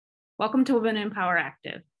Welcome to Women in Power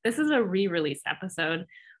Active. This is a re-release episode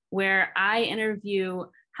where I interview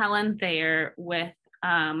Helen Thayer with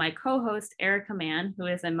my co-host Erica Mann, who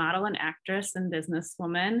is a model and actress and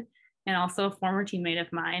businesswoman, and also a former teammate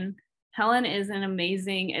of mine. Helen is an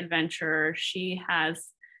amazing adventurer. She has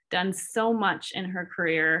done so much in her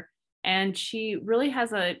career, and she really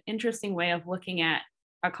has an interesting way of looking at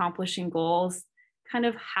accomplishing goals, kind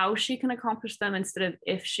of how she can accomplish them instead of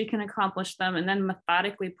if she can accomplish them, and then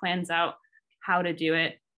methodically plans out how to do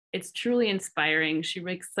it. It's truly inspiring. She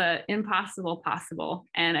makes the impossible possible,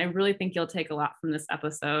 and I really think you'll take a lot from this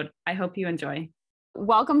episode. I hope you enjoy.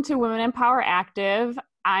 Welcome to Women in Power Active.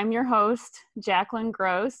 I'm your host, Jacqueline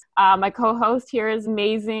Gross. My co-host here is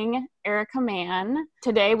amazing Erica Mann.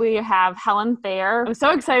 Today we have Helen Thayer. I'm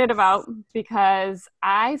so excited about because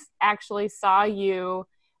I actually saw you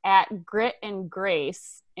at Grit and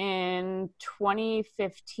Grace in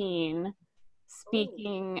 2015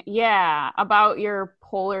 speaking, about your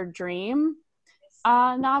Polar Dream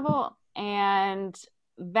novel. And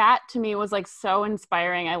that to me was like so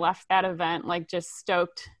inspiring. I left that event like just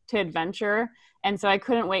stoked to adventure. And so I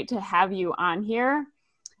couldn't wait to have you on here.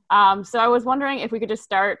 So I was wondering if we could just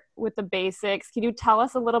start with the basics. Can you tell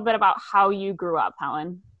us a little bit about how you grew up,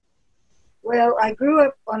 Helen? Well, I grew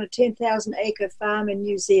up on a 10,000 acre farm in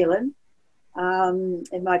New Zealand.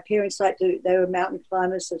 And my parents they were mountain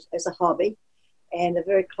climbers as a hobby. And a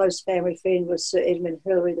very close family friend was Sir Edmund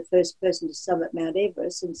Hillary, the first person to summit Mount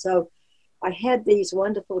Everest. And so I had these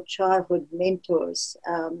wonderful childhood mentors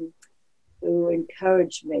who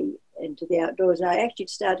encouraged me into the outdoors. And I actually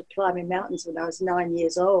started climbing mountains when I was 9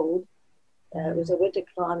 years old. It was a winter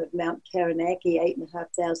climb of Mount Taranaki,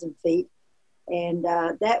 8,500 feet. And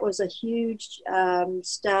that was a huge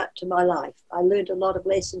start to my life. I learned a lot of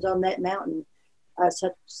lessons on that mountain,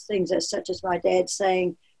 such as my dad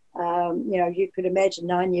saying, you could imagine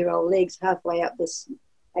 9-year-old legs halfway up this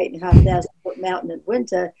 8,500 foot mountain in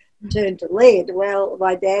winter turned to lead. Well,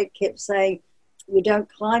 my dad kept saying, you don't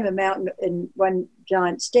climb a mountain in one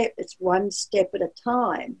giant step, it's one step at a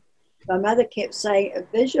time. My mother kept saying,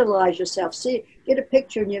 visualize yourself, get a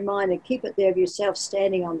picture in your mind and keep it there of yourself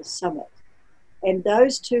standing on the summit. And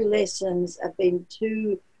those two lessons have been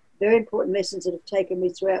two very important lessons that have taken me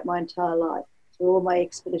throughout my entire life, through all my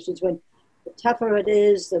expeditions. When the tougher it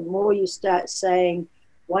is, the more you start saying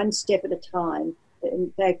one step at a time.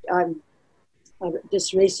 In fact,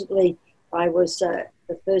 just recently, I was the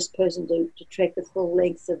first person to trek the full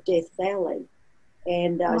length of Death Valley.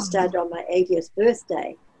 And I started on my 80th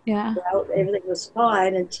birthday. Yeah. Well, everything was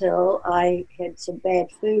fine until I had some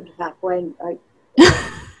bad food halfway.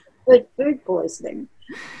 Food poisoning.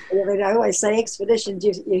 I mean, I always say expeditions,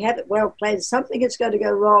 you have it well planned. Something is going to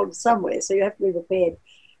go wrong somewhere, so you have to be prepared.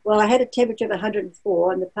 Well, I had a temperature of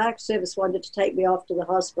 104, and the Park Service wanted to take me off to the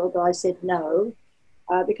hospital, but I said no,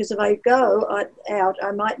 because if I go out,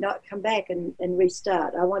 I might not come back and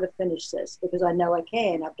restart. I want to finish this because I know I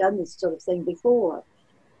can. I've done this sort of thing before.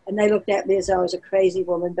 And they looked at me as I was a crazy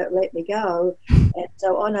woman, but let me go. And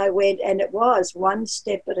so on I went, and it was one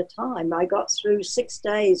step at a time. I got through 6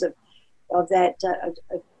 days of that.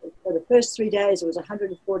 For the first 3 days, it was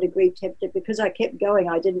 104-degree temperature. Because I kept going,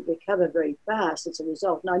 I didn't recover very fast as a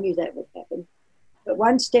result, and I knew that would happen. But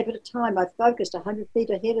one step at a time, I focused 100 feet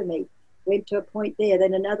ahead of me, went to a point there,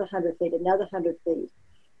 then another 100 feet, another 100 feet.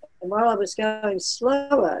 And while I was going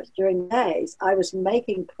slower during the days, I was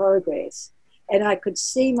making progress. And I could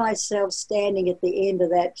see myself standing at the end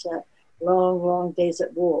of that long, long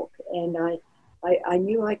desert walk. And I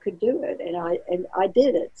knew I could do it, and I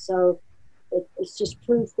did it. So it's just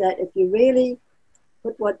proof that if you really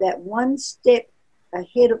put that one step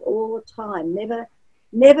ahead of all the time,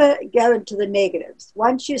 never go into the negatives.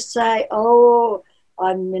 Once you say, oh,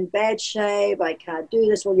 I'm in bad shape, I can't do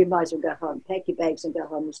this, well, you might as well go home. Pack your bags and go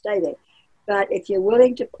home and stay there. But if you're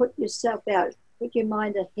willing to put yourself out, put your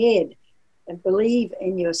mind ahead, and believe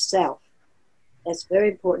in yourself. That's very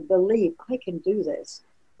important. Believe, I can do this.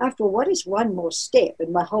 After all, what is one more step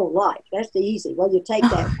in my whole life? That's the easy. Well, you take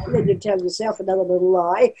that and then you tell yourself another little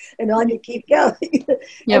lie, and on you keep going. Yep.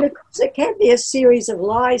 And of course, it can be a series of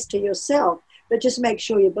lies to yourself, but just make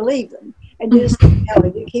sure you believe them. And you just keep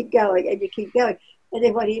going, you keep going, and you keep going. And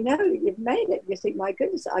then what do you know? You've made it. You think, my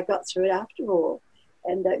goodness, I got through it after all.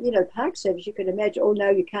 And, Park Service, you can imagine, oh, no,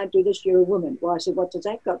 you can't do this, you're a woman. Well, I said, what does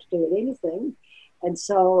that got to do with anything? And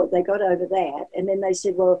so they got over that. And then they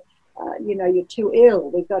said, well, you're too ill.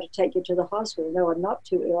 We've got to take you to the hospital. No, I'm not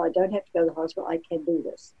too ill. I don't have to go to the hospital. I can do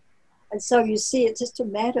this. And so you see, it's just a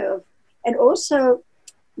matter of, and also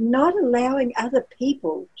not allowing other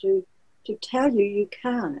people to tell you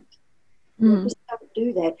can't. You just don't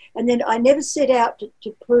do that. And then I never set out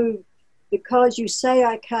to prove because you say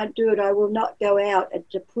I can't do it, I will not go out and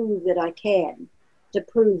to prove that I can, to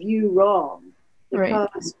prove you wrong, Right.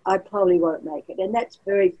 because I probably won't make it. And that's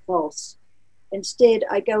very false. Instead,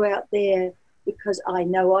 I go out there because I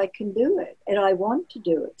know I can do it and I want to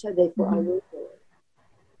do it. So therefore, I will do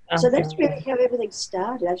it. So that's really how everything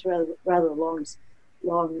started. That's rather long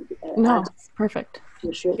No, answer it's perfect. to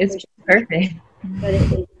a short It's question. perfect. But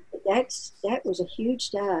that was a huge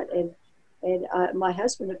start, and my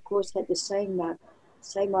husband, of course, had the same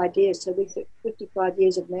idea. So we fit 55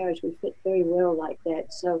 years of marriage. We fit very well like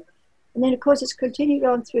that. So, and then of course it's continued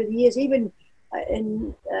on through the years. Even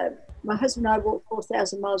my husband and I walked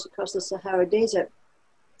 4,000 miles across the Sahara Desert,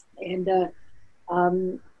 and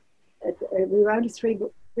um, we were only three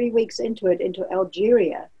weeks into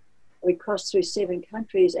Algeria. We crossed through 7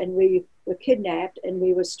 countries, and we were kidnapped, and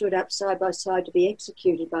we were stood up side by side to be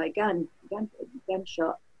executed by a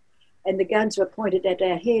gunshot. And the guns were pointed at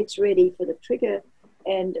our heads, ready for the trigger.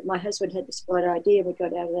 And my husband had this bright idea, and we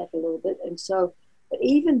got out of that a little bit. And so, but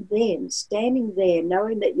even then, standing there,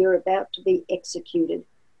 knowing that you're about to be executed,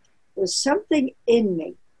 was something in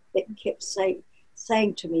me that kept saying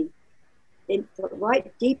to me,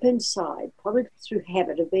 right deep inside, probably through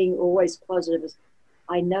habit of being always positive, is,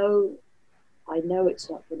 I know it's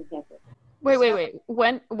not going to happen. Wait.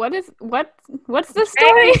 What's the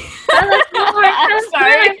story? I'm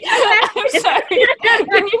sorry. I'm sorry.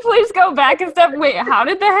 Can you please go back and step? Wait, how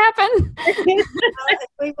did that happen?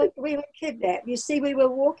 We were kidnapped. You see, we were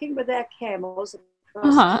walking with our camels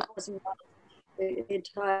across the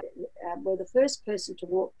entire. We're the first person to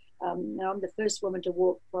walk. I'm the first woman to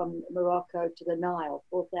walk from Morocco to the Nile,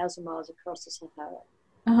 4,000 miles across the Sahara.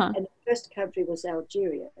 And the first country was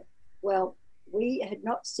Algeria. Well, we had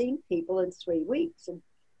not seen people in 3 weeks, and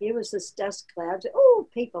here was this dust cloud. Oh,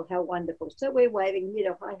 people, how wonderful. So we're waving,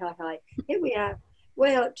 hi. Here we are.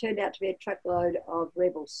 Well, it turned out to be a truckload of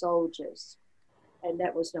rebel soldiers, and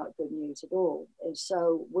that was not good news at all. And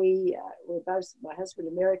so we were both, my husband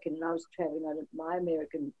American, and I was traveling on my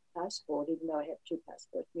American passport, even though I have 2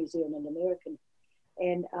 passports, New Zealand and American.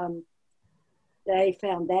 And they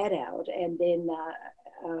found that out, and then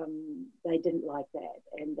they didn't like that.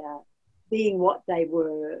 And being what they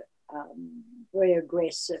were, very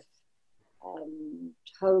aggressive,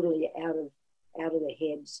 totally out of their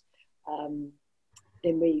heads,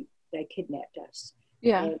 then they kidnapped us.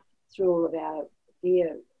 Yeah. And threw all of our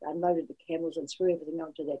gear, unloaded the camels, and threw everything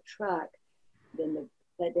onto their truck. Then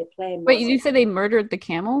their plan was. Wait, you said they murdered the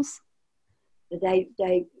camels? They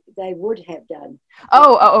would have done.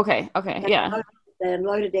 Oh, okay, yeah. They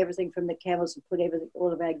unloaded everything from the camels and put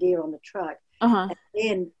all of our gear on the truck. And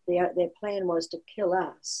then their plan was to kill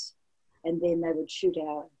us, and then they would shoot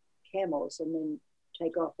our camels and then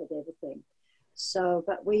take off with everything. So,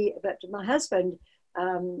 but my husband,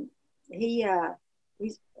 he's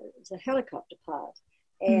a helicopter pilot,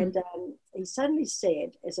 and he suddenly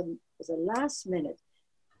said, as a last minute,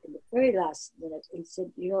 in the very last minute, he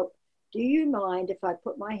said, do you mind if I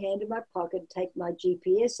put my hand in my pocket and take my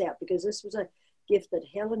GPS out? Because this was a gift that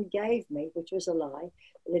Helen gave me, which was a lie,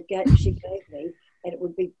 she gave me, and it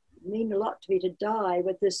would mean a lot to me to die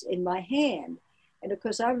with this in my hand. And of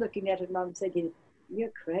course, I'm looking at it and I'm thinking,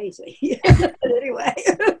 you're crazy. But anyway,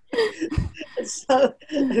 so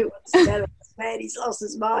what's the matter with this man? He's lost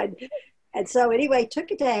his mind. And so anyway,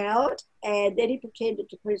 took it out, and then he pretended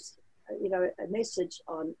to press, a message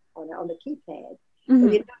on the keypad.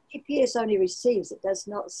 Well, GPS only receives, it does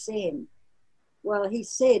not send. Well, he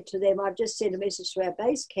said to them, I've just sent a message to our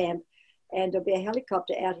base camp, and there'll be a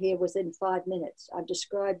helicopter out here within 5 minutes. I've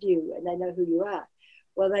described you, and they know who you are.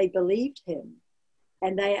 Well, they believed him,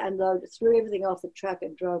 and they threw everything off the truck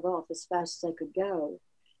and drove off as fast as they could go.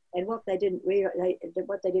 And what they didn't realize,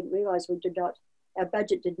 our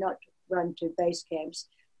budget did not run to base camps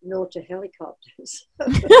nor to helicopters.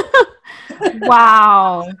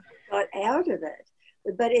 Wow. Got out of it.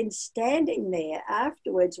 But in standing there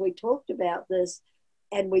afterwards, we talked about this,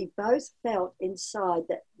 and we both felt inside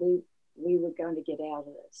that we were going to get out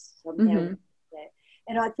of this somehow.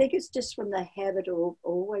 And I think it's just from the habit of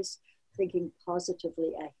always thinking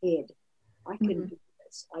positively ahead. I can do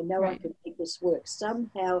this. I know I can make this work.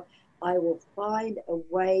 Somehow I will find a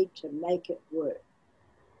way to make it work.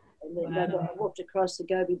 And then I walked across the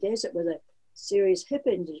Gobi Desert with a serious hip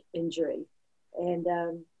injury. And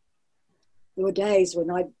there were days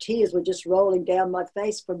when tears were just rolling down my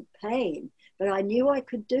face from pain, but I knew I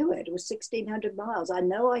could do it. It was 1,600 miles. I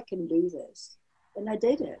know I can do this. And I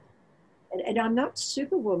did it. And I'm not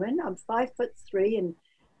Superwoman. I'm 5'3" and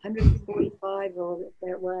 145,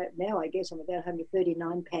 now I guess I'm about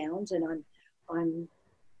 139 pounds, and I'm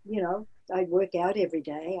I work out every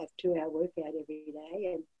day. I have 2-hour workout every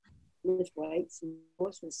day and lift weights and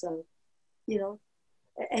horse. And so, you know,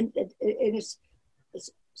 and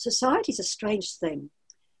society's a strange thing.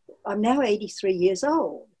 I'm now 83 years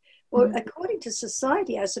old. Well, according to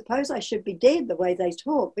society, I suppose I should be dead the way they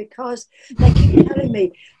talk, because they keep telling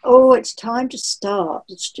me, oh, it's time to stop.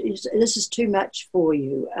 This is too much for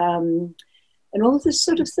you. And all this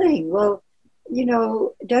sort of thing. Well, you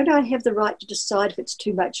know, don't I have the right to decide if it's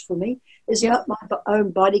too much for me? Is not my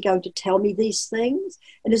own body going to tell me these things?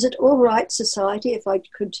 And is it all right, society, if I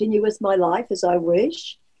continue with my life as I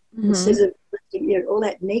wish, instead of, you know, all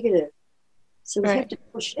that negative? So we have to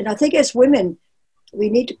push. And I think as women, we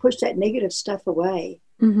need to push that negative stuff away.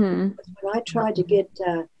 When I tried to get,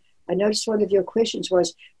 I noticed one of your questions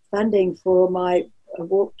was funding for my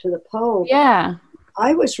walk to the pole. Yeah.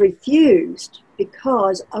 I was refused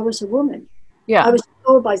because I was a woman. Yeah. I was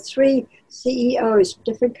told by 3 CEOs,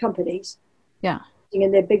 different companies, sitting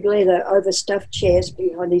in their big leather overstuffed chairs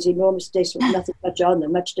behind these enormous desks with nothing much on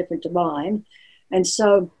them, much different to mine. And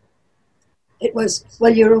so it was,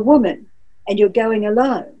 well, you're a woman and you're going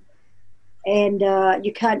alone. And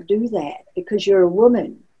you can't do that because you're a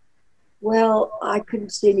woman. Well, I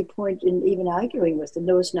couldn't see any point in even arguing with them.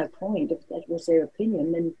 There was no point if that was their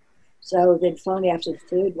opinion. And so then finally, after the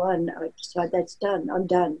third one, I decided that's done. I'm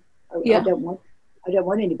done. I don't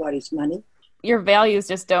want anybody's money. Your values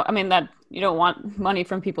just don't. I mean, that you don't want money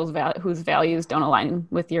from people's whose values don't align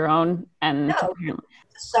with your own. And no,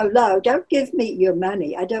 so low. Don't give me your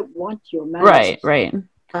money. I don't want your money. Right, right.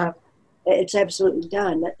 It's absolutely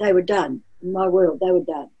done. They were done. In my world, they were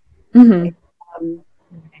done. And,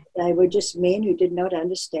 they were just men who did not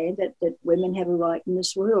understand that women have a right in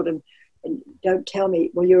this world. And don't tell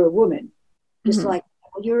me, well, you're a woman. Just like,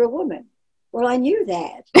 well, you're a woman. Well, I knew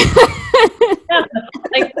that.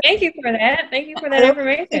 Like, thank you for that. Thank you for that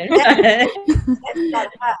information. That's not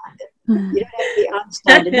hard. You don't have to be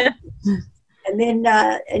Einstein. And then,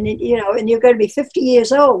 you know, and you're going to be 50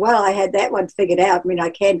 years old. Well, I had that one figured out. I mean, I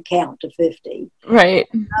can count to 50. Right.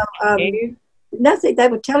 Nothing. They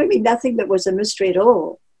were telling me nothing that was a mystery at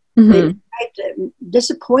all. The great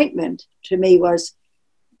disappointment to me was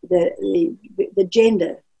the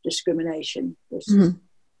gender discrimination.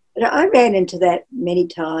 And I ran into that many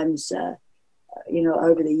times, you know,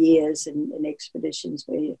 over the years in expeditions.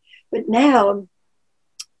 But now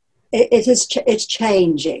it's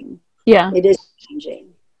changing. Yeah, it is changing.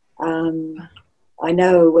 I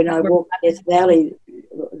know when I walked Death Valley,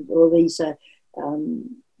 all these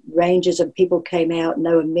rangers and people came out, and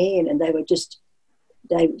they were men, and they were just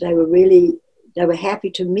they were happy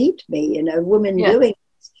to meet me. You know, women doing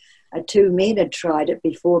it. 2 men had tried it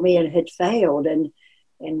before me and had failed, and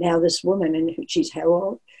now this woman, and she's how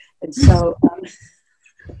old? And so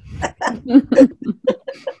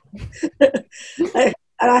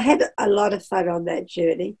I had a lot of fun on that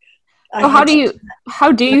journey. So how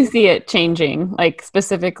do you see it changing? Like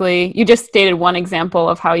specifically, you just stated one example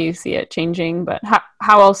of how you see it changing, but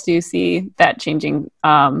how else do you see that changing?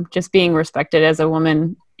 Just being respected as a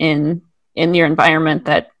woman in your environment,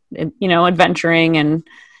 that, you know, adventuring and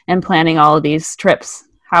planning all of these trips.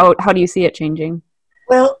 How do you see it changing?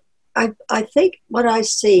 Well, I think what I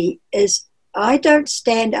see is I don't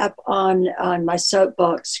stand up on my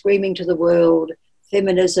soapbox screaming to the world,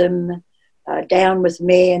 feminism, down with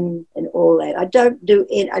men and all that. I don't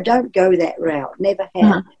go that route, never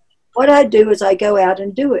have. What I do is I go out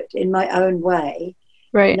and do it in my own way.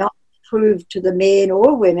 Right. Not prove to the men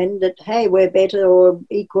or women that, hey, we're better or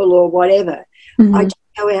equal or whatever. I just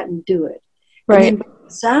go out and do it. Right. And then by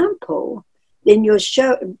example, then you'll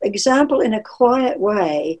show example in a quiet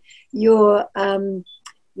way. You're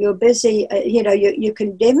busy, you know, you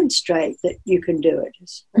can demonstrate that you can do it.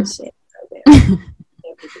 I said,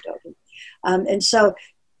 and so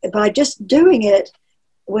by just doing it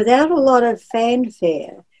without a lot of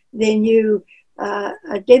fanfare, then you are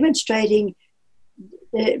demonstrating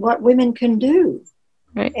what women can do.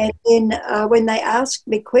 Right. And then when they ask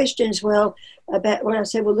me questions, well, about what I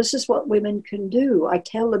say, well, this is what women can do. I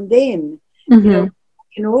tell them then, you know, we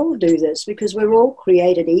can all do this because we're all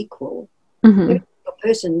created equal. Every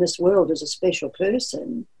person in this world is a special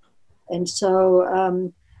person. And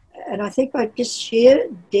so, and I think by just sheer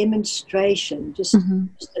demonstration, just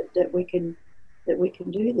that we can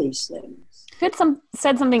do these things. You had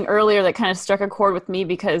said something earlier that kind of struck a chord with me,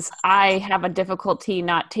 because I have a difficulty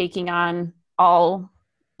not taking on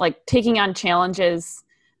challenges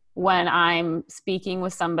when I'm speaking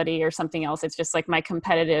with somebody or something else. It's just like my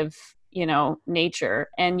competitive, you know, nature.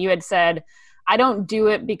 And you had said, I don't do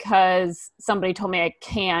it because somebody told me I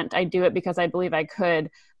can't. I do it because I believe I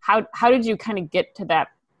could. How did you kind of get to that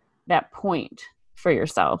that point for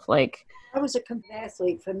yourself? Like, I was a competitive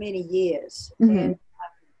athlete for many years, mm-hmm.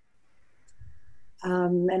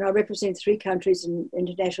 And I represent 3 countries in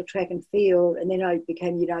international track and field, and then I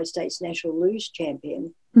became United States national luge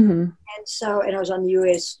champion. Mm-hmm. And I was on the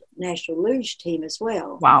US national luge team as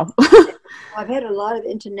well. Wow. I've had a lot of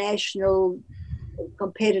international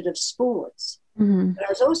competitive sports, Mm-hmm. but I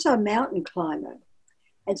was also a mountain climber.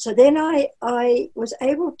 And so then I was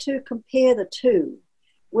able to compare the two.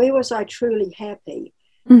 Where was I truly happy?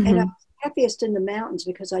 Mm-hmm. And I was happiest in the mountains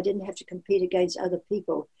because I didn't have to compete against other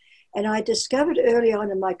people. And I discovered early on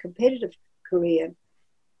in my competitive career,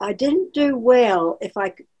 I didn't do well if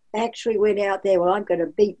I actually went out there, well, I'm going to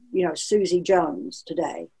beat, Susie Jones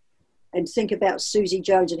today, and think about Susie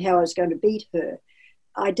Jones and how I was going to beat her.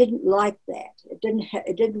 I didn't like that. It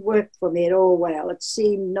didn't work for me at all well. It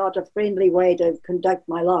seemed not a friendly way to conduct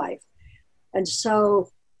my life. And so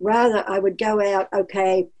rather I would go out,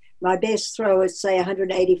 okay, my best throw is say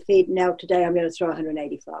 180 feet. Now today I'm going to throw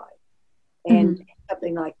 185 and Mm-hmm.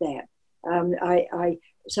 something like that.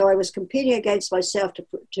 So I was competing against myself to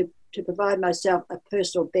provide myself a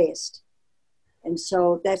personal best. And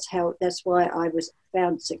so that's why I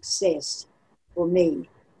found success for me.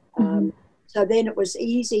 Mm-hmm. So then it was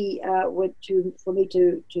easy for me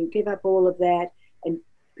to give up all of that and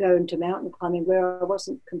go into mountain climbing where I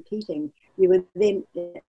wasn't competing. You were then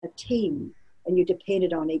a team and you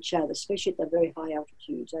depended on each other, especially at the very high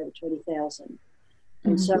altitudes, over 20,000.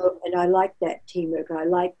 And so, and I liked that teamwork. I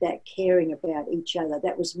liked that caring about each other.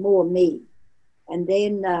 That was more me. And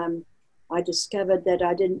then I discovered that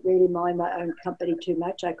I didn't really mind my own company too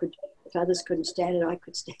much. If others couldn't stand it, I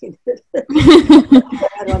could stand it.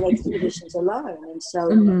 I went on expeditions alone. And so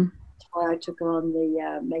that's why I took on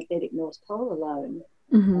the magnetic North Pole alone.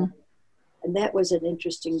 Mm-hmm. And that was an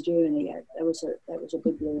interesting journey. That was a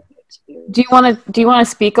big learning experience. Do you want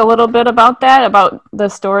to speak a little bit about that, about the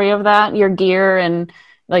story of that, your gear and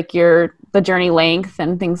like the journey length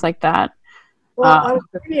and things like that? Well, I was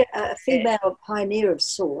really a female pioneer of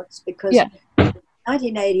sorts because in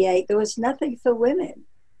 1988 there was nothing for women.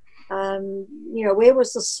 Where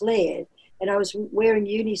was the sled? And I was wearing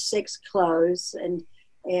unisex clothes, and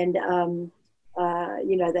they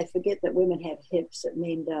forget that women have hips that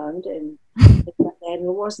men don't, and it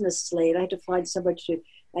wasn't a sled. I had to find somebody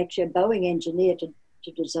a Boeing engineer to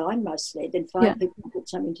design my sled, and find people to put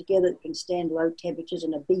something together that can stand low temperatures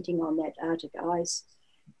and a beating on that Arctic ice.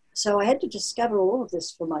 So I had to discover all of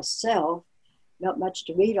this for myself. Not much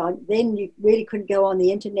to read on. Then you really couldn't go on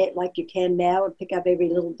the internet like you can now and pick up every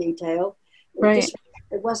little detail.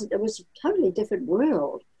 It was a totally different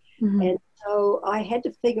world. Mm-hmm. And so I had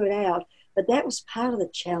to figure it out, but that was part of the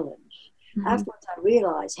challenge. Mm-hmm. Afterwards, I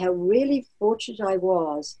realized how really fortunate I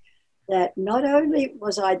was that not only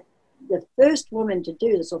was I the first woman to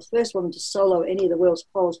do this, or first woman to solo any of the world's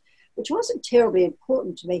poles, which wasn't terribly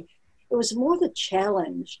important to me. It was more the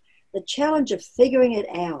challenge of figuring it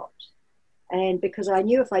out. And because I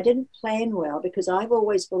knew if I didn't plan well, because I've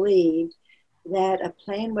always believed that a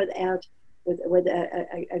plan with a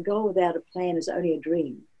goal without a plan is only a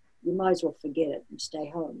dream. You might as well forget it and stay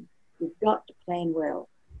home. You've got to plan well.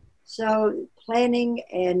 So planning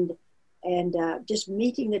and just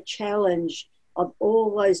meeting the challenge of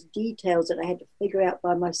all those details that I had to figure out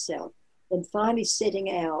by myself. Then finally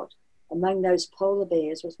setting out among those polar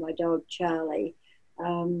bears with my dog Charlie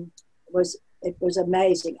was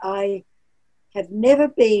amazing. I have never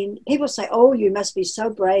been. People say, "Oh, you must be so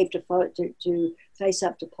brave to face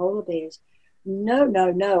up to polar bears." No.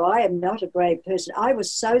 I am not a brave person. I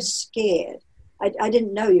was so scared. I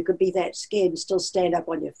didn't know you could be that scared and still stand up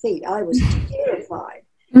on your feet. I was terrified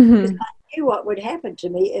because I knew what would happen to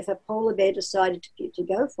me if a polar bear decided to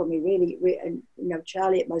go for me. Really, and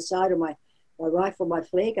Charlie at my side, or my rifle, my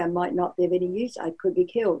flare gun might not be of any use. I could be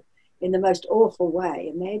killed in the most awful way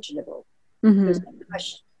imaginable. Because I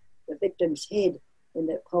crushed the victim's head in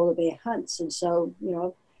the polar bear hunts, and so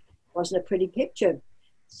it wasn't a pretty picture.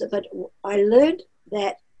 So, but I learned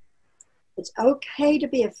that it's okay to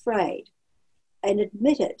be afraid and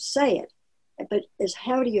admit it, say it, but it's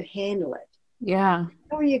how do you handle it? Yeah.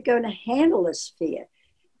 How are you going to handle this fear?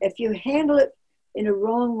 If you handle it in a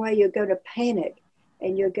wrong way, you're going to panic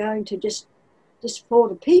and you're going to just fall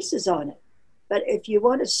to pieces on it. But if you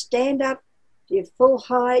want to stand up to your full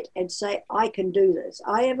height and say, I can do this.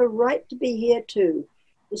 I have a right to be here too.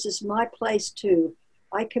 This is my place too.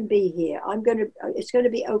 I can be here. It's going to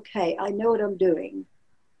be okay. I know what I'm doing.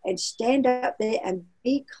 And stand up there and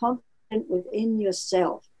be confident within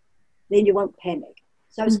yourself. Then you won't panic.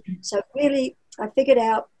 So really, I figured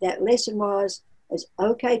out that lesson was, it's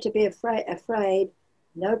okay to be afraid,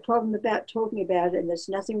 No problem about talking about it, and there's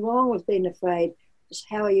nothing wrong with being afraid. Just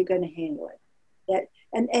how are you going to handle it? That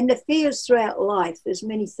and the fears throughout life. There's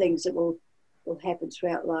many things that will happen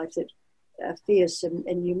throughout life that are fearsome,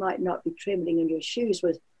 and you might not be trembling in your shoes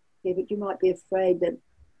with, but you might be afraid that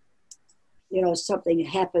something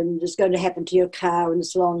is going to happen to your car in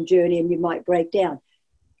this long journey, and you might break down.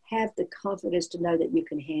 Have the confidence to know that you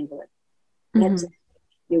can handle it. That's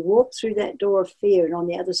you walk through that door of fear, and on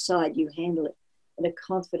the other side, you handle it in a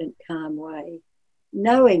confident, calm way,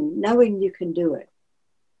 knowing you can do it.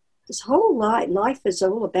 This whole life is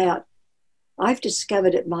all about, I've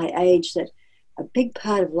discovered at my age that a big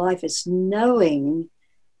part of life is knowing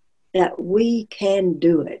that we can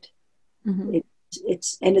do it. Mm-hmm.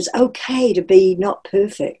 It's okay to be not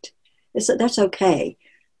perfect. That's okay.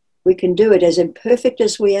 We can do it as imperfect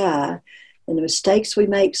as we are, and the mistakes we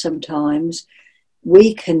make sometimes,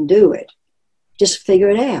 we can do it. Just figure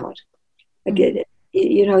it out. Again,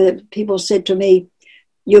 people said to me,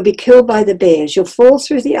 you'll be killed by the bears. You'll fall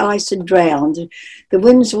through the ice and drown. The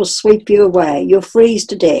winds will sweep you away. You'll freeze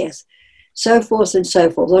to death. So forth and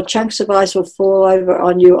so forth. Or chunks of ice will fall over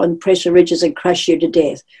on you on pressure ridges and crush you to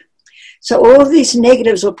death. So all of these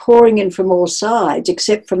negatives were pouring in from all sides,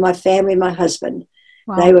 except from my family, my husband.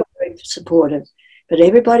 Wow. They were very supportive. But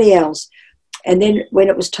everybody else. And then when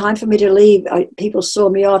it was time for me to leave, people saw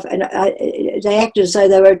me off, and they acted as though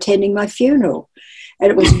they were attending my funeral.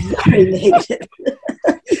 And it was very negative.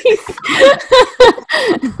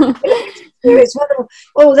 It's wonderful.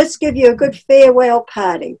 Oh, let's give you a good farewell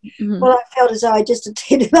party. Mm-hmm. Well, I felt as though I just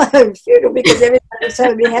attended my own funeral because everybody was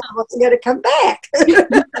telling me how I wasn't going to come back.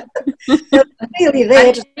 So really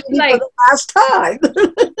there to see me for the last time.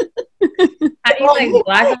 How do you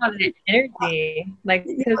block all that energy?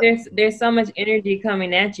 Because there's so much energy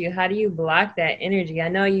coming at you. How do you block that energy? I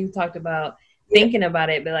know you talked about thinking about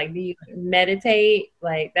it, but do you meditate?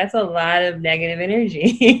 That's a lot of negative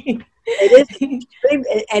energy. It is extreme,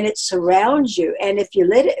 and it surrounds you, and if you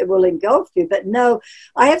let it, it will engulf you. But no,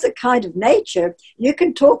 I have the kind of nature, you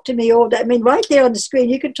can talk to me all day. I mean, right there on the screen,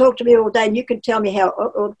 you can talk to me all day, and you can tell me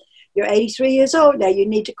how, you're 83 years old now, you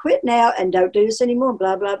need to quit now, and don't do this anymore,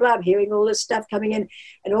 blah, blah, blah. I'm hearing all this stuff coming in,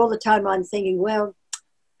 and all the time I'm thinking, well,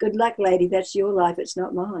 good luck, lady, that's your life, it's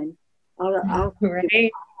not mine. I'll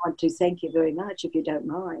right. want to thank you very much if you don't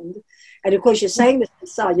mind. And of course you're saying this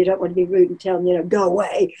aside, you don't want to be rude and tell them, go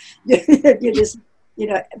away. You just,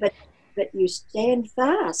 but you stand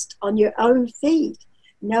fast on your own feet,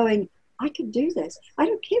 knowing I can do this. I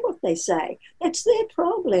don't care what they say. That's their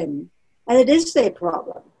problem. And it is their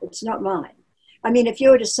problem. It's not mine. I mean, if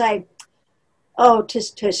you were to say, oh,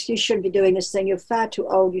 tisk, you shouldn't be doing this thing. You're far too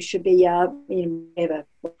old. You should be, whatever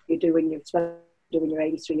what you do when you're supposed to do when you're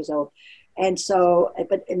 83 years old. And so,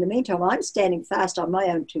 but in the meantime, I'm standing fast on my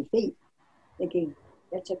own 2 feet, thinking,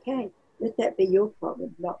 that's okay. Let that be your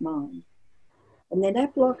problem, not mine. And then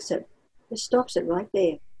that blocks it. It stops it right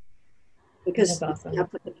there. Because awesome. I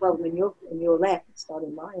put the problem in your lap. It's not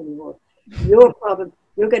in mine anymore. Your problem,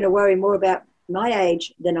 you're going to worry more about my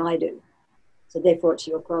age than I do. So therefore, it's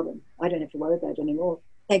your problem. I don't have to worry about it anymore.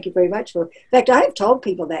 Thank you very much. In fact, I have told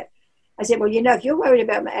people that. I said, well, if you're worried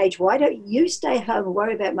about my age, why don't you stay home and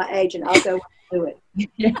worry about my age, and I'll go do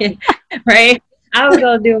it. Right? I'll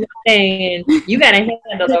go do my thing, and you got a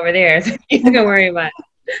handle over there, so you can worry about it.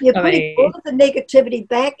 You're putting all of the negativity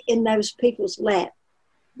back in those people's lap.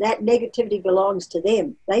 That negativity belongs to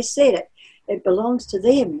them. They said it. It belongs to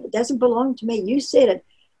them. It doesn't belong to me. You said it.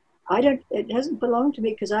 It doesn't belong to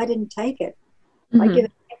me because I didn't take it. Mm-hmm. I give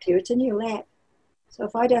it back to you. It's in your lap. So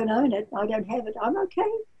if I don't own it, I don't have it, I'm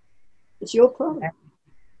okay. It's your problem.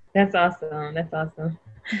 That's awesome.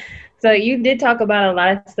 So you did talk about a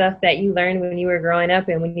lot of stuff that you learned when you were growing up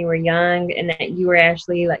and when you were young, and that you were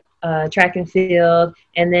actually track and field,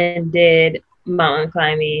 and then did mountain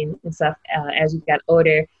climbing and stuff as you got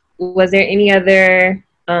older. Was there any other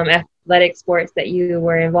athletic sports that you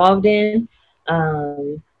were involved in?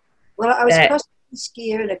 Well, I was a cross-country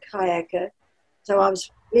skier and a kayaker, so I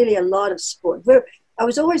was really a lot of sport. I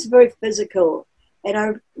was always very physical.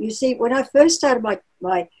 And you see, when I first started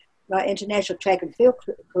my international track and field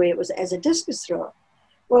career, it was as a discus thrower.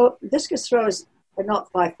 Well, discus throwers are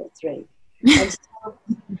not 5'3". And so,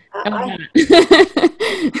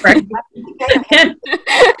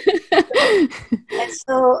 and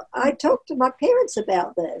so I talked to my parents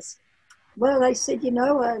about this. Well, they said,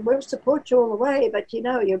 we'll support you all the way, but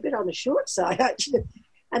you're a bit on the short side, actually.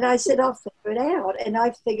 And I said, I'll figure it out. And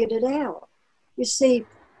I figured it out. You see,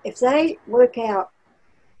 if they work out,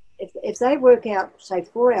 say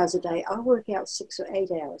 4 hours a day, I'll work out 6 or 8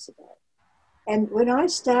 hours a day. And when I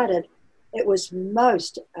started, it was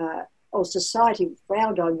most oh, society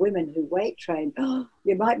frowned on women who weight train. Oh,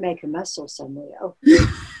 you might make a muscle somewhere. Oh,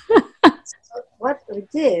 so what we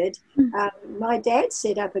did, my dad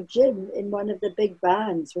set up a gym in one of the big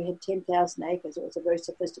barns. We had 10,000 acres. It was a very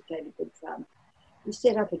sophisticated big farm. He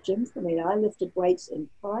set up a gym for me, and I lifted weights in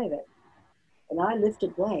private. And I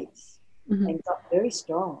lifted weights and got very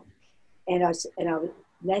strong. And I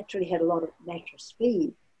naturally had a lot of natural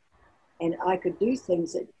speed. And I could do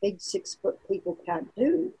things that big 6-foot people can't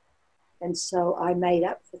do. And so I made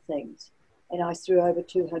up for things. And I threw over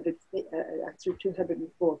 200 feet, I threw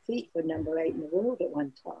 204 feet for number 8 in the world at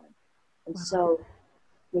one time. And so,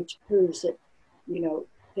 which proves that,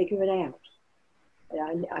 figure it out.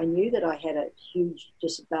 And I knew that I had a huge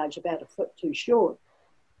disadvantage, about a foot too short.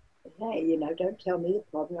 But hey, don't tell me the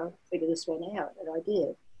problem. I'll figure this one out. And I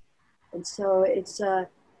did. And so it's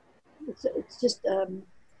just,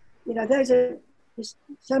 those are just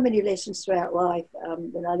so many lessons throughout life.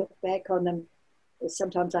 When I look back on them,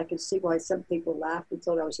 sometimes I can see why some people laughed and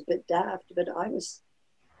thought I was a bit daft, but I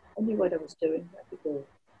knew what I was doing.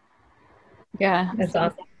 Yeah. That's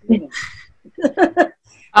awesome.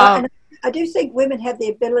 And I do think women have the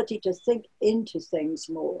ability to think into things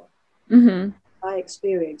more. By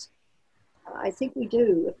experience. I think we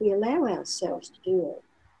do, if we allow ourselves to do it.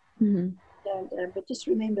 But just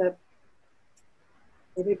remember,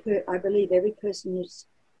 I believe every person who's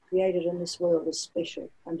created in this world is special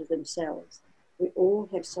unto themselves. We all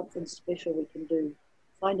have something special we can do.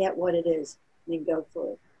 Find out what it is, and then go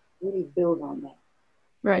for it. Really build on that.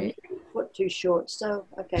 Right. Foot too short. So,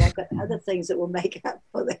 okay, I've got other things that will make up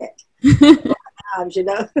for that. Arms,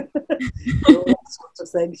 all sorts of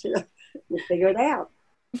things, we'll figure it out.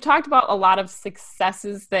 You've talked about a lot of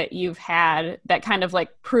successes that you've had that kind of like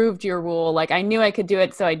proved your rule. Like, I knew I could do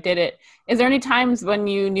it, so I did it. Is there any times when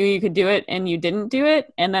you knew you could do it and you didn't do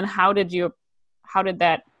it? And then how did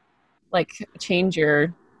that like change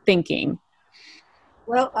your thinking?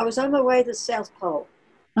 Well, I was on my way to the South Pole.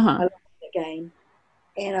 I lost the game,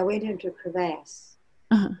 and I went into a crevasse,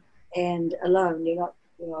 and alone.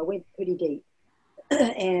 I went pretty deep,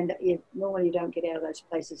 and normally you don't get out of those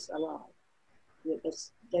places alive.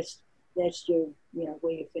 That's your,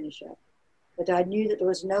 where you finish up. But I knew that there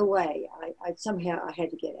was no way. I had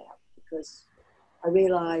to get out, because I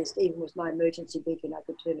realized even with my emergency beacon, I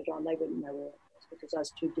could turn it on. They wouldn't know where it was because I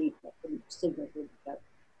was too deep. The signal wouldn't go.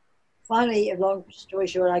 Finally, a long story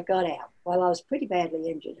short, I got out while I was pretty badly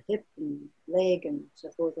injured, hip and leg and so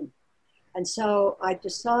forth. And so I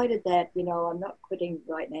decided that, I'm not quitting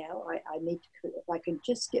right now. I need to, if I can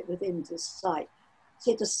just get within this site.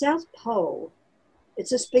 See, at the South Pole, it's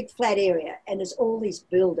this big flat area, and there's all these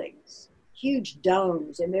buildings, huge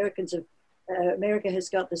domes. America has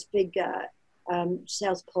got this big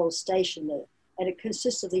South Pole station there, and it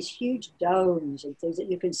consists of these huge domes and things that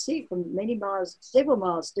you can see from several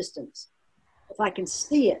miles distance. If I can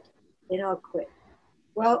see it, then I'll quit.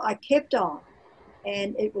 Well, I kept on,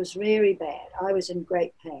 and it was very bad. I was in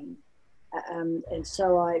great pain, and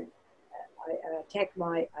so I attacked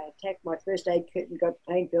my first aid kit and got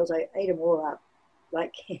pain pills. I ate them all up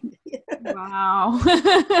like candy. Wow.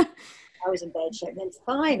 I was in bad shape. Then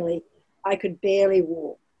finally, I could barely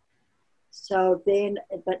walk. So then,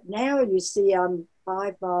 but now you see I'm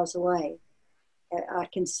 5 miles away. I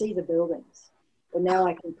can see the buildings. Well, now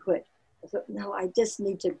I can quit. I thought, no, I just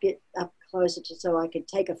need to get up closer so I can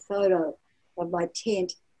take a photo of my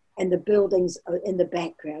tent and the buildings in the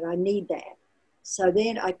background. I need that. So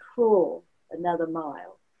then I crawled another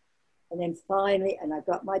mile. And then finally, and I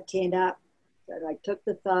got my tent up, and I took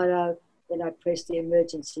the photo, then I pressed the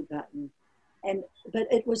emergency button. But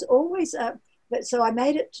it was always up. But so I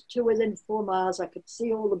made it to within 4 miles. I could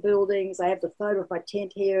see all the buildings. I have the photo of my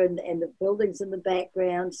tent here and the buildings in the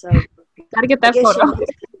background. So gotta get that photo.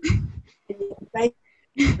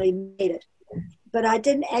 Basically made it. But I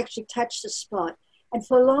didn't actually touch the spot. And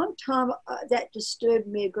for a long time, that disturbed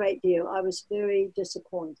me a great deal. I was very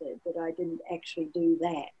disappointed that I didn't actually do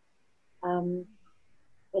that.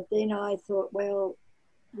 But then I thought, well,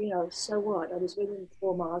 so what? I was within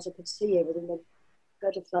 4 miles. I could see everything. I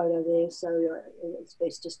got a photo there, so it's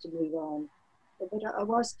best just to move on. But I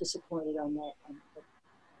was disappointed on that one. But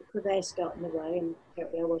the crevasse got in the way, and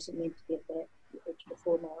apparently I wasn't meant to get that extra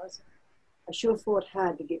 4 miles. I sure fought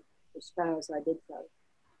hard to get as far as I did, though.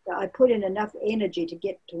 I put in enough energy to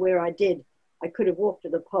get to where I did. I could have walked to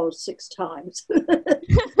the pole 6 times.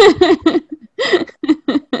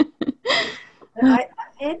 I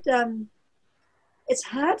had, it's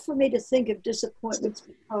hard for me to think of disappointments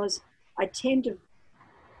because I tend to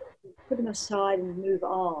put them aside and move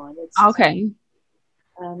on. Okay.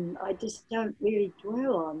 I just don't really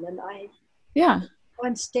dwell on them.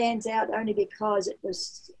 one stands out only because it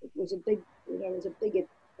was a big, it was a big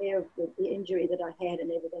affair of the injury that I had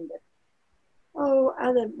and everything. But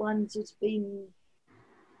other ones, it's been,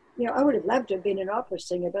 I would have loved to have been an opera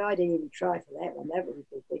singer, but I didn't even try for that one. That would be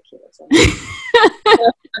ridiculous.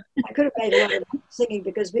 I could have made a lot of singing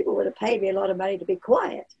because people would have paid me a lot of money to be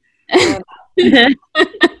quiet. And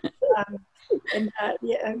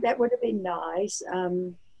that would have been nice.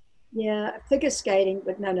 Figure skating,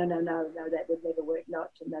 but no, that would never work.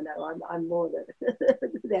 I'm more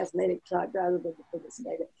the athletic type rather than the figure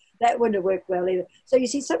skater. That wouldn't have worked well either. So you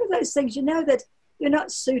see, some of those things, that you're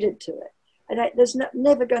not suited to it. And there's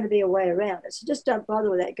never going to be a way around it. So just don't bother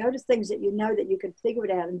with that. Go to things that you know that you can figure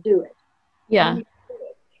it out and do it. Yeah.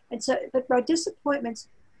 And so, but my disappointments,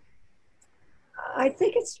 I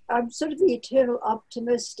think I'm sort of the eternal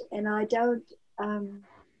optimist, and I don't,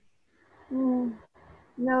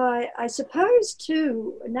 I suppose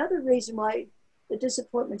too, another reason why the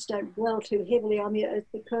disappointments don't dwell too heavily on me is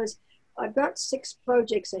because I've got 6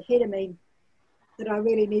 projects ahead of me that I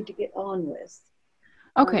really need to get on with.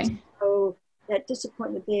 Okay. So that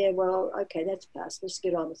disappointment there, well, okay, that's past. Let's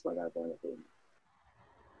get on with what I want to do.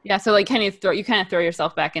 Yeah, so like you kind of throw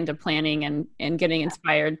yourself back into planning and getting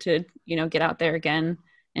inspired to, get out there again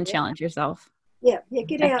and challenge yourself. Yeah,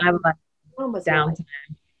 get out. I would like down.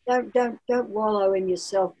 Don't wallow in your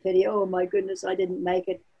self-pity. Oh my goodness, I didn't make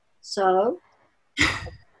it. So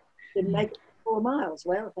didn't make it 4 miles.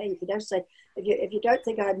 Well, hey, if you don't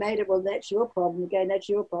think I made it, well, that's your problem. Again, that's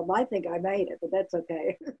your problem. I think I made it, but that's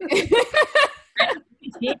okay.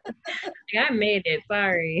 I made it.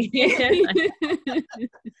 Sorry.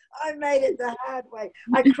 I made it the hard way.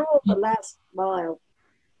 I crawled the last mile.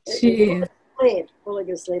 Jeez.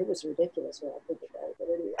 Pulling a sled. It was ridiculous when I think about it. But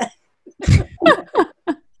anyway,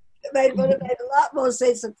 it would have made a lot more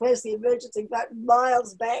sense to press the emergency button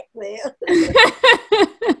miles back there.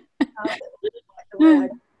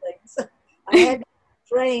 I had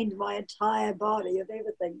trained my entire body of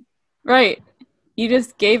everything. Right. You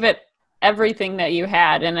just gave it everything that you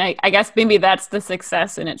had, and I guess maybe that's the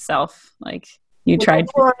success in itself. Like you tried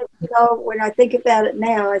to. When I think about it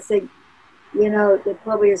now, I think there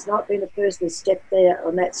probably has not been a person who stepped there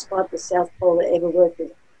on that spot, the South Pole, that ever worked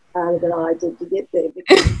as harder than I did to get there,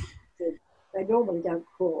 because they normally don't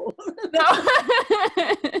crawl. No,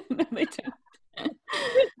 they don't.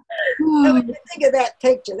 So when you think of that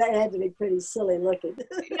picture, that had to be pretty silly looking.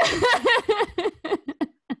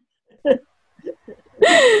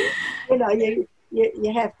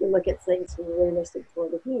 You have to look at things from a realistic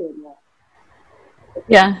point of view.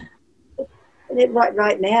 Yeah. And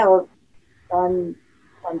right now, I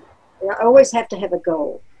always have to have a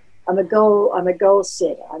goal. I'm a goal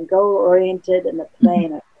setter. I'm goal oriented and a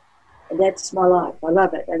planner, and that's my life. I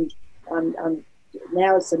love it. And I'm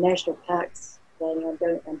now it's the national parks.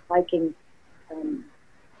 I'm hiking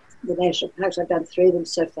the national parks. I've done 3 of them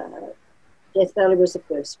so far. Death Valley was the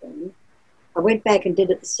first one. I went back and did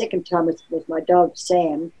it the second time with my dog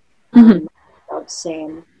Sam. Mm-hmm. Dog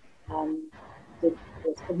Sam. And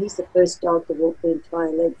he's the first dog to walk the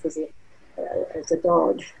entire length as a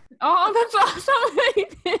dog. Oh, that's awesome!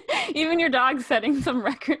 Even your dog's setting some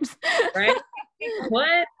records, right?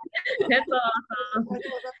 What? That's awesome.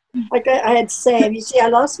 I had Sam. You see, I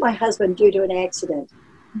lost my husband due to an accident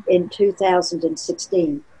in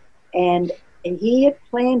 2016, and he had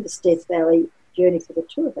planned this Death Valley journey for the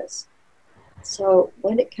 2 of us. So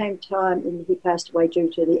when it came time, and he passed away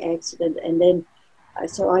due to the accident, and then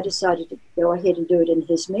so I decided to go ahead and do it in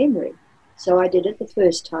his memory. So I did it the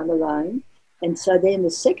first time alone, and so then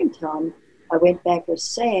the second time I went back with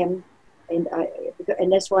Sam, and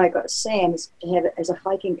that's why I got Sam, is to have it as a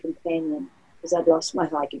hiking companion, because I'd lost my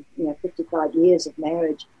hiking, 55 years of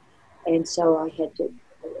marriage, and so I had to.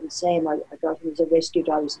 And Sam, I got him as a rescue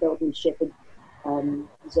dog, his golden shepherd.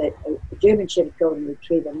 He's a German shepherd golden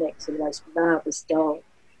retriever mix, the most marvelous dog,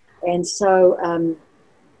 and so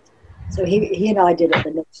he and I did it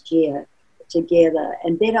the next year together,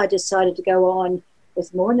 and then I decided to go on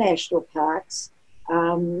with more national parks.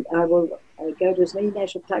 I will go to as many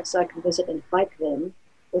national parks as I can visit and hike them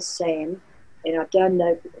with Sam, and I've done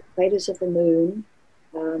the Craters of the Moon.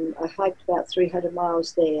 I hiked about 300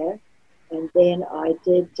 miles there, and then I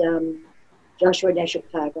did Joshua National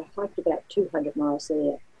Park. I hiked about 200 miles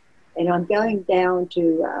there, and I'm going down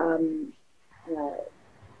to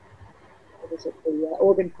the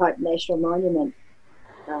Organ Pipe National Monument.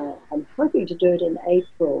 I'm hoping to do it in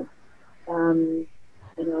April, and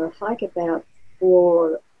I'll hike about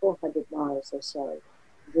 400 miles or so.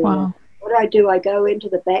 Wow. What I do, I go into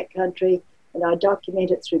the backcountry and I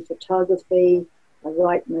document it through photography. I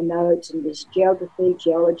write my notes, and there's geography,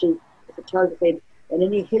 geology, photography. and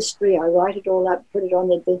any history, I write it all up, put it on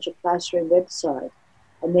the Adventure Classroom website.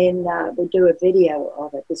 And then we do a video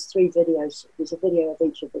of it. There's 3 videos. There's a video of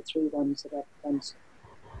each of the 3 ones that I've done.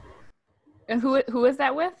 And who is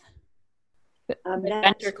that with?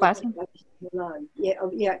 Adventure Classroom?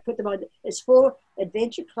 Yeah, put them on. It's for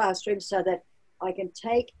Adventure Classroom so that I can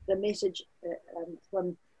take the message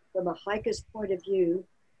from a hiker's point of view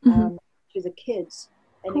to the kids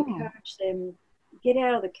and encourage them, get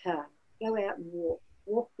out of the car, go out and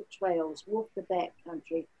walk the trails, walk the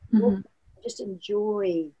backcountry, just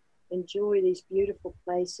enjoy these beautiful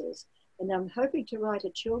places. And I'm hoping to write a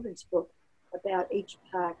children's book about each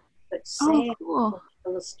park, but Sam will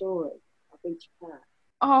tell the story of each park.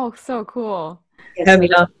 Oh, so cool. Yeah, that'd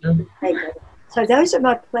be awesome. So those are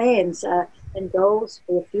my plans and goals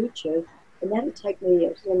for the future, and that'll take me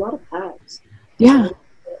to a lot of parks. Yeah.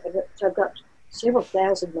 So I've got several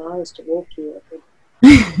thousand miles to walk here, I think.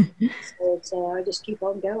 So I just keep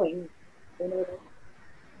on going.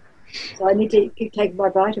 So I need to keep taking my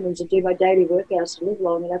vitamins and do my daily workouts to live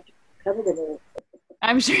long enough to cover them all.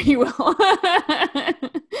 I'm sure you will.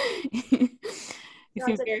 You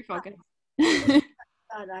seem very focused. I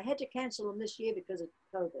had to cancel them this year because of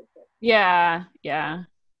COVID. Yeah.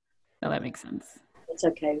 No, that makes sense. It's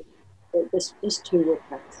okay. This too will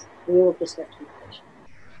pass. We all just have to be patient.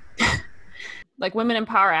 Like Women in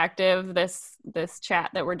Power Active, this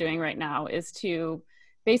chat that we're doing right now is to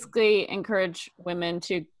basically encourage women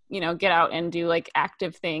to, get out and do like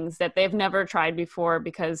active things that they've never tried before,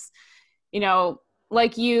 because,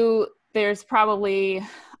 like you, there's probably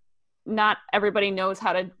not everybody knows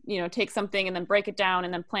how to, take something and then break it down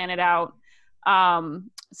and then plan it out.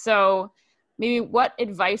 So maybe what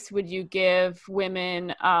advice would you give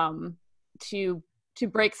women to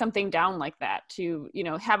break something down like that, to,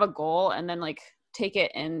 have a goal and then like take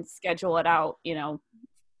it and schedule it out,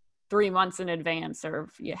 3 months in advance or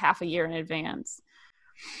half a year in advance?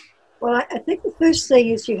 Well, I think the first thing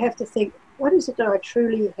is you have to think, what is it that I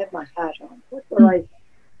truly have my heart on? What do I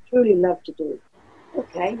truly love to do?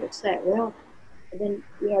 Okay, what's that? Well, and then,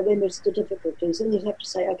 then there's the difficulties. Then you have to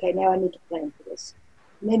say, okay, now I need to plan for this.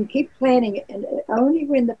 And then keep planning, and only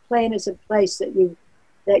when the plan is in place that you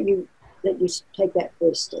take that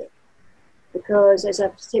first step. Because as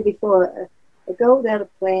I've said before, a goal without a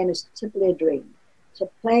plan is simply a dream.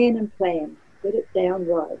 So plan and plan, get it down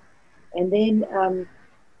right. And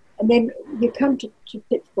then you come to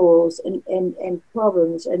pitfalls and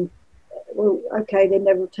problems, and well, okay, then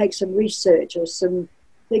they will take some research or some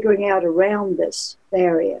figuring out around this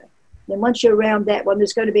barrier. Then once you're around that one,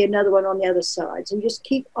 there's going to be another one on the other side. So you just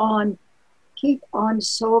keep on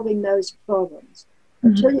solving those problems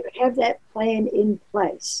until you have that plan in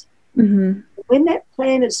place. When that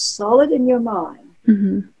plan is solid in your mind,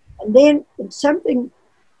 and then something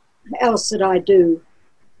else that I do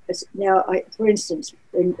is now, for instance,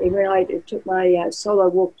 when I took my solo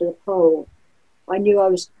walk to the pole, I knew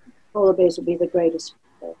polar bears would be the greatest.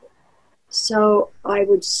 So I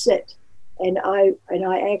would sit, and I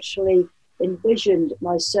actually envisioned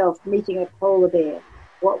myself meeting a polar bear.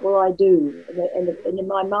 What will I do? And in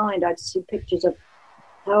my mind, I'd see pictures of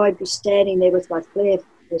how I'd be standing there with my flare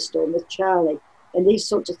pistol and with Charlie and these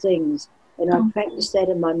sorts of things. And I practiced that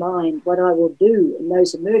in my mind, what I will do in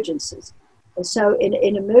those emergencies. And so in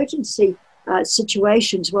emergency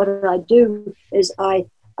situations, what I do is I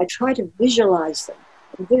try to visualize them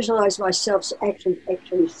and visualize myself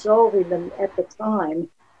actually solving them at the time,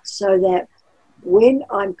 so that when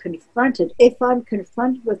I'm confronted, if I'm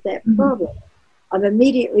confronted with that problem, I'm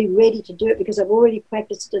immediately ready to do it because I've already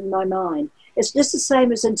practiced it in my mind. It's just the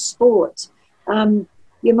same as in sports.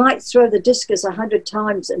 You might throw the discus 100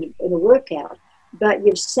 times in a workout, but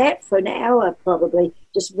you've sat for an hour probably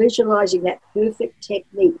just visualizing that perfect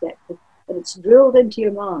technique, and it's drilled into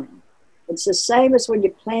your mind. It's the same as when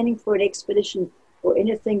you're planning for an expedition or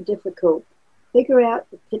anything difficult. Figure out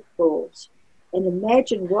the pitfalls and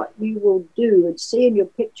imagine what you will do, and see in your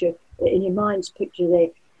picture, in your mind's picture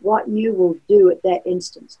there, what you will do at that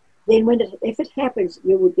instance. Then if it happens,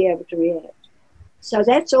 you will be able to react. So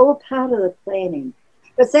that's all part of the planning.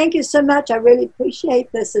 But thank you so much. I really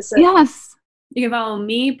appreciate this. Yes. You can follow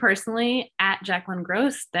me personally at Jacqueline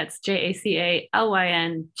Gross. That's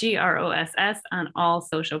JACALYNGROSS on all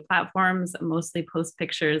social platforms. I mostly post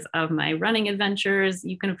pictures of my running adventures.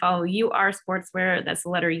 You can follow UR Sportswear. That's the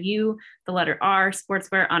letter U, the letter R,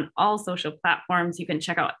 Sportswear on all social platforms. You can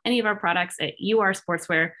check out any of our products at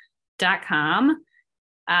ursportswear.com.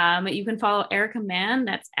 You can follow Erica Mann.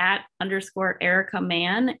 That's at _Erica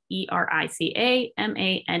Mann,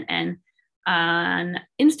 ERICAMANN on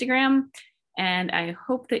Instagram. And I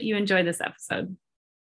hope that you enjoyed this episode.